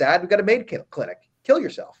 You're a bit sad. We got a maid clinic. Kill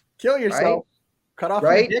yourself. Kill yourself. Right? Cut off.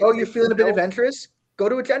 Right? Oh, you're feeling a bit adventurous. Go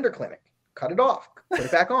to a gender clinic. Cut it off. Put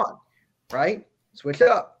it back on. Right? Switch it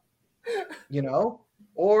up.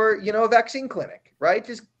 Or a vaccine clinic. Right?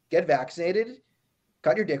 Just get vaccinated.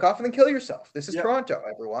 Cut your dick off and then kill yourself. This is Toronto,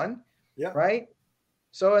 everyone. Yeah. Right?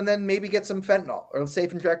 So, and then maybe get some fentanyl or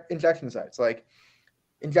safe injection sites. Like,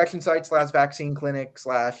 injection site / vaccine clinic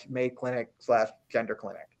 / maid clinic / gender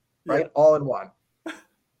clinic, right? Yeah. All in one.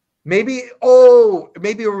 Maybe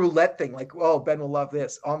a roulette thing. Like, Ben will love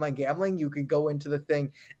this. Online gambling, you can go into the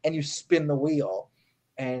thing and you spin the wheel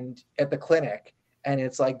and at the clinic, and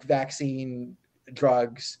it's like vaccine,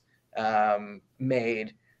 drugs,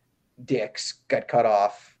 maid, dicks got cut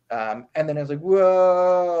off. And then it's like,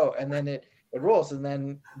 whoa. And then it rolls. And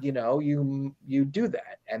then, you do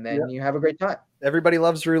that. And then you have a great time. Everybody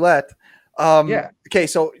loves roulette. Okay,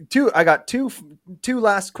 so I got two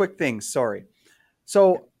last quick things. Sorry.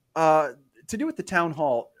 So to do with the town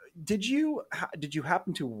hall, did you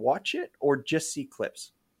happen to watch it or just see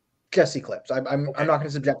clips? Just see clips. I'm not going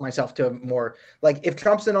to subject myself to more. Like, if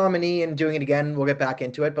Trump's the nominee and doing it again, we'll get back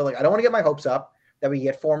into it. But like, I don't want to get my hopes up that we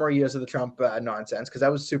get 4 more years of the Trump nonsense, because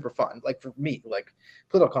that was super fun. Like, for me, like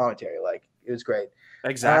political commentary, like it was great.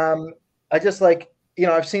 Exactly. I just like.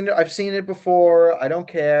 I've seen it before. I don't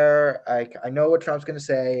care. I know what Trump's going to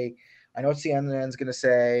say. I know what CNN's going to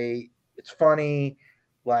say. It's funny,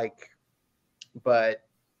 but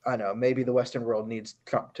I don't know. Maybe the Western world needs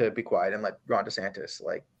Trump to be quiet and let Ron DeSantis,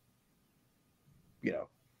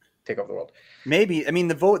 take over the world. Maybe. I mean,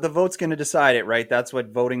 the vote's going to decide it, right? That's what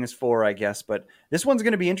voting is for, I guess. But this one's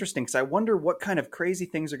going to be interesting, because I wonder what kind of crazy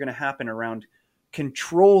things are going to happen around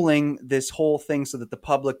controlling this whole thing so that the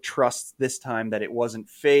public trusts this time that it wasn't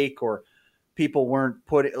fake, or people weren't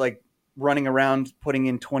running around putting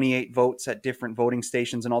in 28 votes at different voting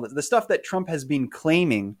stations and all that. The stuff that Trump has been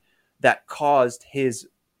claiming that caused his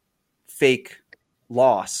fake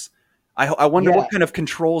loss. I wonder what kind of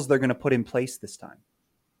controls they're going to put in place this time.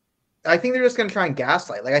 I think they're just going to try and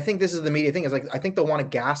gaslight. Like, I think this is the media thing, is like, I think they'll want to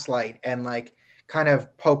gaslight and like kind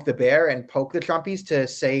of poke the bear and poke the Trumpies to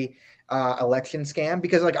say election scam,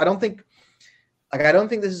 because I don't think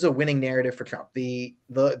this is a winning narrative for Trump. The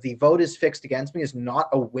vote is fixed against me is not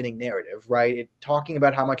a winning narrative, right? Talking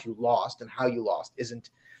about how much you lost and how you lost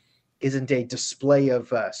isn't a display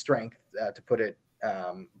of strength to put it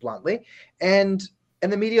bluntly, and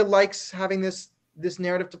the media likes having this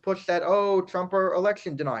narrative to push that, oh, Trump are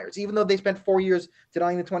election deniers, even though they spent 4 years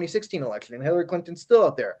denying the 2016 election, and Hillary Clinton's still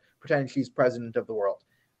out there pretending she's president of the world.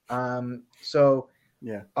 So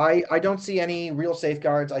Yeah. I don't see any real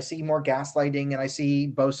safeguards. I see more gaslighting, and I see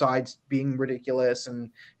both sides being ridiculous, and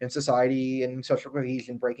in society and social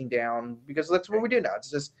cohesion breaking down, because that's what we do now. It's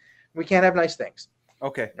just we can't have nice things.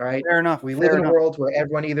 Okay. All right. Fair enough. We Fair live in enough. a world where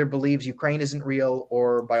everyone either believes Ukraine isn't real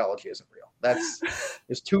or biology isn't real.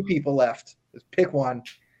 There's two people left. Just pick one.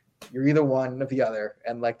 You're either one or the other,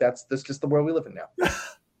 and like that's just the world we live in now.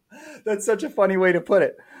 That's such a funny way to put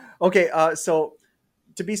it. Okay, so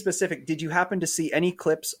to be specific, did you happen to see any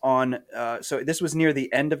clips on? So this was near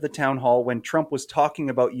the end of the town hall when Trump was talking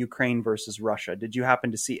about Ukraine versus Russia. Did you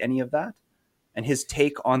happen to see any of that and his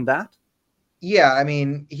take on that? Yeah, I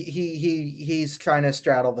mean, he's trying to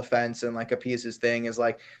straddle the fence and like appease his thing is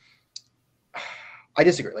like. I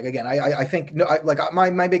disagree. Like again, I think no,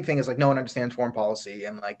 my big thing is like no one understands foreign policy,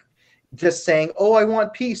 and like just saying, oh, I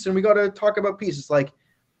want peace and we got to talk about peace. It's like,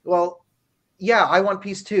 well, yeah, I want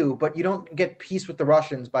peace too, but you don't get peace with the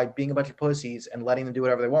Russians by being a bunch of pussies and letting them do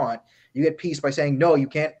whatever they want. You get peace by saying, no, you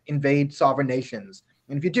can't invade sovereign nations.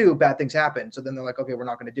 And if you do, bad things happen. So then they're like, okay, we're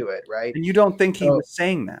not going to do it, right? And you don't think he So, was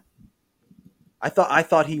saying that? I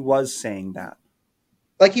thought he was saying that.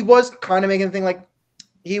 like he was kind of making the thing like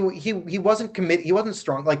he wasn't committed. He wasn't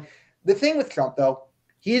strong. Like the thing with Trump though,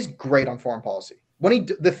 he is great on foreign policy. When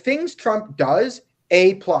the things Trump does,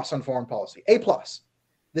 A+ on foreign policy, A+.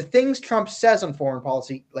 The things Trump says on foreign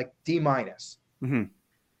policy, like D-. Mm-hmm.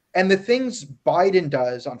 And the things Biden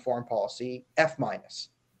does on foreign policy, F-, minus,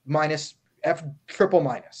 F triple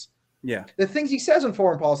minus. Yeah. The things he says on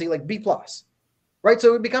foreign policy, like B+. Right?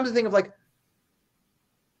 So it becomes a thing of like,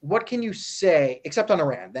 what can you say except on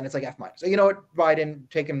Iran? Then it's like F-. So you know what, Biden,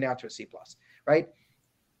 take him down to a C+, right?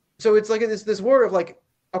 So it's like this word of like,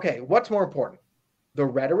 okay, what's more important, the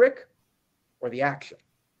rhetoric or the action?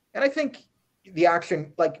 And I think the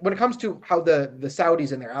action, like when it comes to how the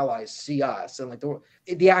Saudis and their allies see us, and like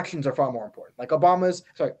the actions are far more important. Like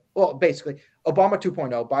basically Obama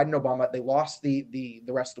 2.0, Biden, Obama, they lost the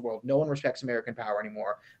rest of the world. No one respects American power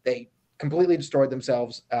anymore. They completely destroyed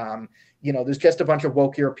themselves. There's just a bunch of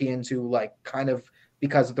woke Europeans who like kind of,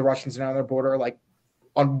 because of the Russians and on their border, like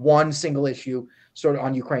on one single issue, sort of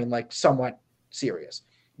on Ukraine, like somewhat serious.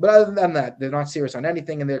 But other than that, they're not serious on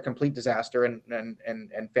anything, and they're a complete disaster and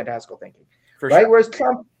fantastical thinking. For right? sure. Whereas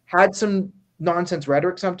Trump had some nonsense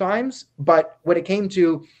rhetoric sometimes, but when it came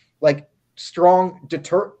to like strong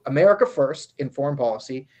deter America first in foreign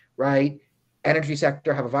policy, right? Energy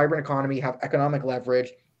sector, have a vibrant economy, have economic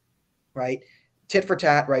leverage, right? Tit for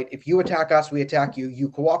tat, right? If you attack us, we attack you. You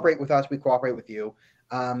cooperate with us, we cooperate with you.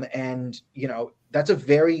 And that's a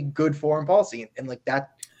very good foreign policy, and like that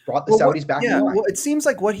brought the Saudis back in line. Well, it seems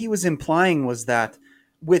like what he was implying was that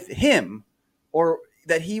with him, or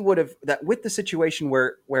that he would have, that with the situation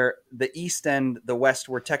where the East and the West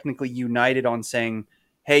were technically united on saying,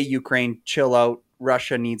 hey, Ukraine, chill out,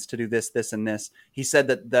 Russia needs to do this, this, and this. He said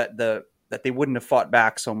that they wouldn't have fought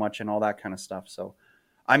back so much and all that kind of stuff. So,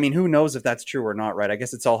 I mean, who knows if that's true or not, right? I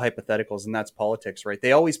guess it's all hypotheticals, and that's politics, right?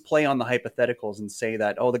 They always play on the hypotheticals and say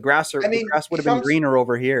that, oh, the grass would have been greener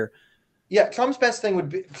over here. Yeah, Trump's best thing would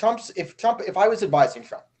be if I was advising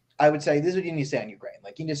Trump, I would say this is what you need to say on Ukraine.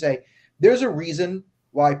 Like you need to say, there's a reason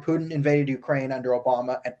why Putin invaded Ukraine under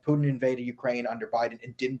Obama and Putin invaded Ukraine under Biden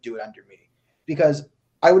and didn't do it under me, because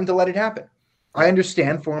I wouldn't have let it happen. I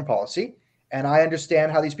understand foreign policy, and I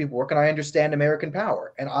understand how these people work, and I understand American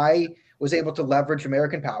power, and I was able to leverage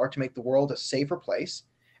American power to make the world a safer place,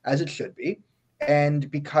 as it should be.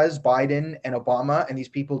 And because Biden and Obama and these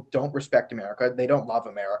people don't respect America, they don't love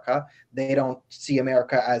America, they don't see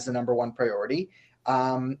America as the number one priority,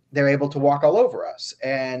 they're able to walk all over us.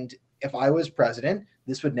 And if I was president,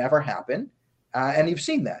 this would never happen. And you've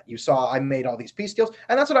seen that. You saw I made all these peace deals.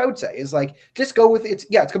 And that's what I would say is like, just go with it.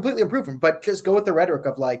 Yeah, it's completely improving, but just go with the rhetoric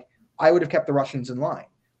of like, I would have kept the Russians in line.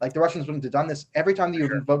 Like the Russians wouldn't have done this. Every time you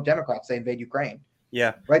vote Democrats, they invade Ukraine.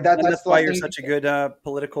 Yeah. Right. That's why you're such a good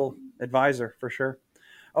political advisor, for sure.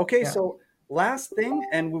 Okay. Yeah. So last thing,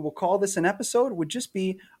 and we will call this an episode, would just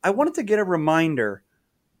be, I wanted to get a reminder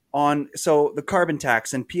on, so the carbon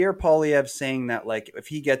tax, and Pierre Poilievre saying that like, if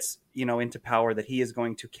he gets, into power, that he is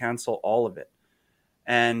going to cancel all of it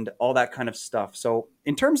and all that kind of stuff. So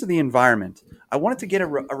in terms of the environment, I wanted to get a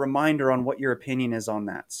reminder on what your opinion is on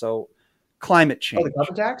that. So climate change. Oh, the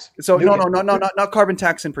carbon tax? So no, not carbon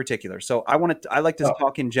tax in particular. So I like to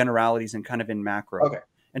talk in generalities and kind of in macro. Okay.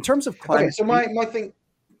 In terms of climate. Okay. So my thing.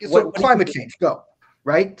 So climate change. Go.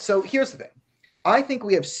 Right. So here's the thing. I think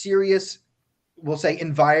we have serious, we'll say,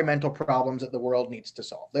 environmental problems that the world needs to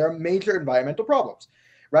solve. There are major environmental problems,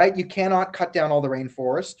 right? You cannot cut down all the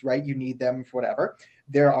rainforest, right? You need them for whatever.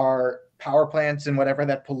 There are power plants and whatever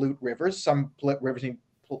that pollute rivers. Some rivers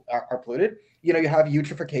are polluted. You have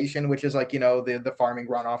eutrophication, which is like, the farming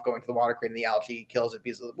runoff going to the water, creating the algae, kills it.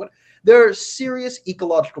 Because of what? There are serious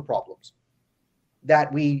ecological problems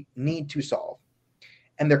that we need to solve,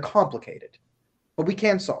 and they're complicated, but we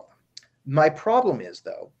can solve them. My problem is,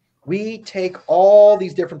 though, we take all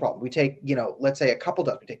these different problems. We take, let's say a couple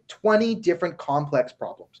dozen. We take 20 different complex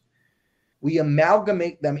problems. We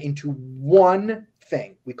amalgamate them into one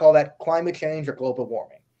thing. We call that climate change or global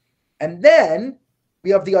warming. And then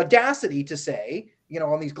we have the audacity to say,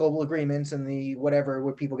 on these global agreements and the whatever,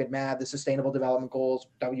 where people get mad, the Sustainable Development Goals,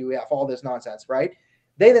 WEF, all this nonsense, right?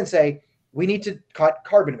 They then say, we need to cut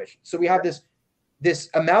carbon emissions. So we have this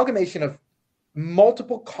amalgamation of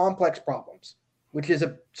multiple complex problems, which is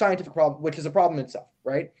a scientific problem, which is a problem itself,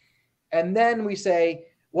 right? And then we say,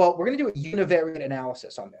 well, we're going to do a univariate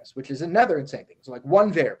analysis on this, which is another insane thing. So like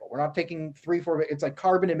one variable. We're not taking 3, 4. It's like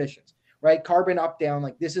carbon emissions, right? Carbon up, down.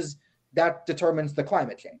 Like that determines the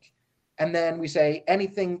climate change. And then we say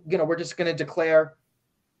anything, we're just going to declare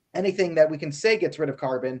anything that we can say gets rid of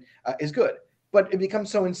carbon is good. But it becomes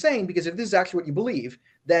so insane because if this is actually what you believe,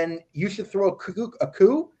 then you should throw a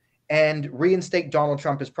coup and reinstate Donald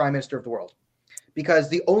Trump as prime minister of the world. Because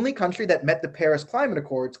the only country that met the Paris Climate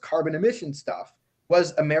Accords carbon emission stuff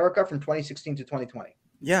was America from 2016 to 2020.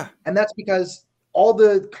 Yeah. And that's because all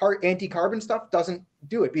the anti-carbon stuff doesn't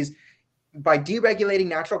do it. Because by deregulating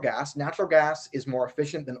natural gas is more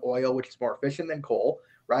efficient than oil, which is more efficient than coal,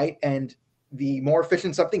 right? And the more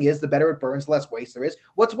efficient something is, the better it burns, the less waste there is.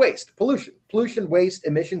 What's waste? Pollution. Pollution, waste,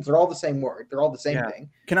 emissions, they're all the same word. They're all the same thing.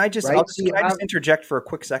 Can I just, right? can I just interject for a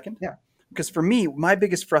quick second? Yeah. Because for me, my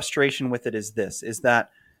biggest frustration with it is that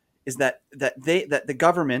the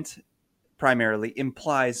government primarily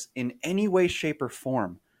implies in any way, shape, or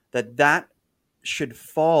form that should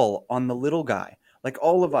fall on the little guy, like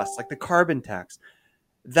all of us, like the carbon tax.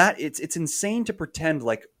 That it's insane to pretend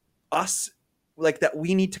like us, like that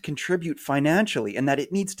we need to contribute financially and that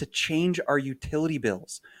it needs to change our utility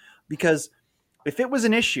bills. Because if it was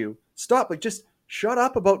an issue, just shut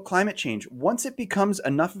up about climate change. Once it becomes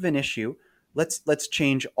enough of an issue, let's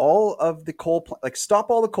change all of the stop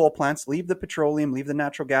all the coal plants, leave the petroleum, leave the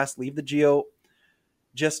natural gas, leave the geo,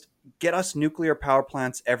 just get us nuclear power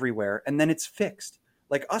plants everywhere, and then it's fixed.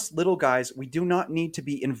 Like us little guys, we do not need to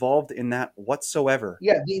be involved in that whatsoever.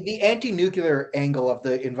 Yeah, the anti-nuclear angle of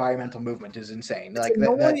the environmental movement is insane. It's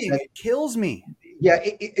annoying. It kills me. Yeah,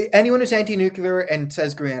 anyone who's anti-nuclear and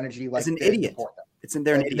says green energy, like, is an idiot.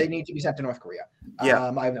 They're an idiot. They need to be sent to North Korea.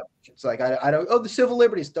 Yeah. I have no. It's like I don't. Oh, the civil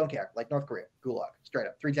liberties don't care. Like North Korea, gulag, straight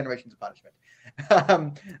up, 3 generations of punishment.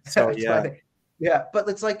 So yeah, yeah, but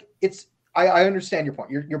it's like I understand your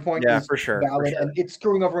point. Your point is for sure, valid, and it's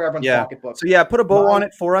screwing over everyone's pocketbook. So yeah, put a bow on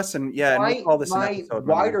it for us, and we'll call this an episode.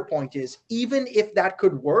 My wider point is, even if that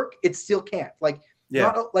could work, it still can't.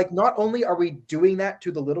 Not only are we doing that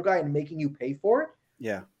to the little guy and making you pay for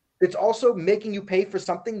it, it's also making you pay for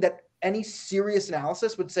something that any serious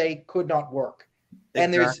analysis would say could not work. Exactly.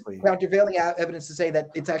 And there's countervailing evidence to say that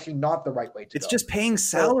it's actually not the right way to go. It's just paying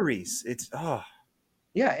salaries.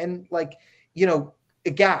 Yeah, and a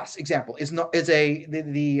gas example is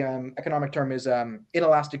the economic term is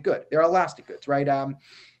inelastic good. They're elastic goods, right?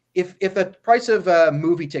 If the price of a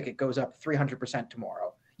movie ticket goes up 300%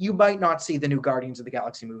 tomorrow, you might not see the new Guardians of the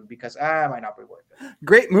Galaxy movie because it might not be worth it.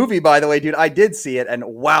 Great movie, by the way, dude. I did see it, and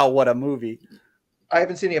wow, what a movie! I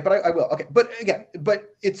haven't seen it yet, but I will. Okay, but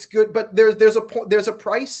it's good. But there's a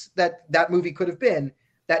price that movie could have been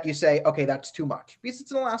that you say, okay, that's too much because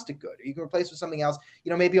it's an elastic good. You can replace it with something else.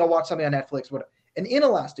 Maybe I'll watch something on Netflix. Whatever. An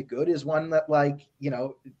inelastic good is one that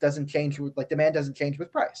doesn't change with demand doesn't change with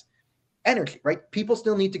price. Energy, right? People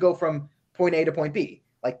still need to go from point A to point B.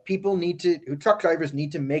 Like truck drivers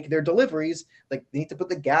need to make their deliveries. Like they need to put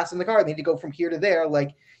the gas in the car. They need to go from here to there.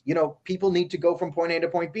 Like, people need to go from point A to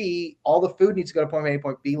point B. All the food needs to go to point A to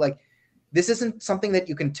point B. Like this isn't something that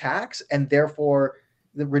you can tax and therefore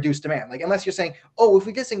reduce demand. Like unless you're saying, oh, if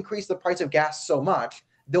we just increase the price of gas so much,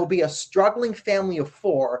 there'll be a struggling family of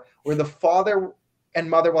 4 where the father and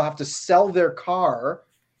mother will have to sell their car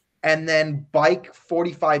and then bike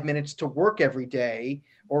 45 minutes to work every day,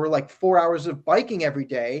 or like 4 hours of biking every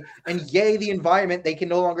day. And yay, the environment, they can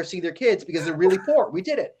no longer see their kids because they're really poor. We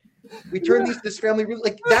did it. We turned this family really,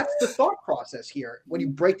 like that's the thought process here when you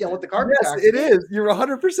break down what the carbon tax it is. You're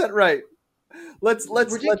 100% right.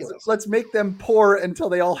 Let's make them poor until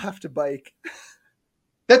they all have to bike.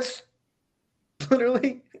 That's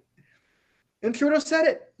literally And Trudeau said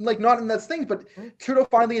it, like not in that thing, but Trudeau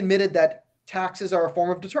finally admitted that taxes are a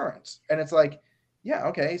form of deterrence. And it's like, yeah,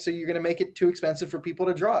 okay, so you're going to make it too expensive for people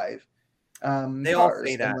to drive They all say cars,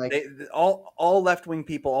 and that. like, All left wing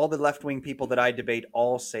people, all the left wing people that I debate,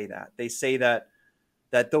 all say that. They say that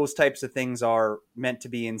those types of things are meant to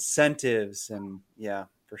be incentives, and yeah,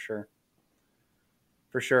 for sure,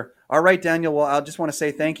 for sure. All right, Daniel. Well, I just want to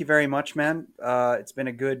say thank you very much, man. It's been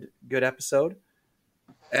a good episode,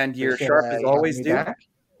 and you're appreciate sharp as you having always, me dude. back.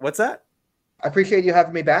 What's that? I appreciate you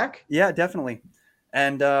having me back. Yeah, definitely.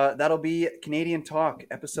 And that'll be Canadian Talk,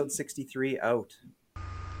 episode 63 out.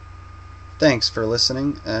 Thanks for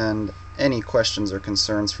listening, and any questions or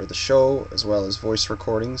concerns for the show, as well as voice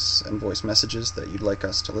recordings and voice messages that you'd like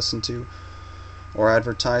us to listen to, or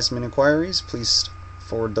advertisement inquiries, please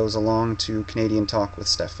forward those along to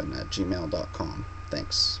canadiantalkwithstefan@gmail.com.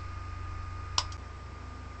 Thanks.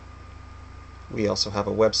 We also have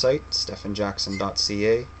a website,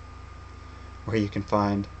 stefanjackson.ca, where you can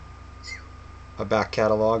find a back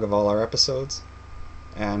catalog of all our episodes,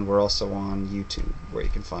 and we're also on YouTube, where you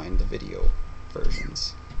can find the video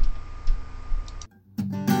versions.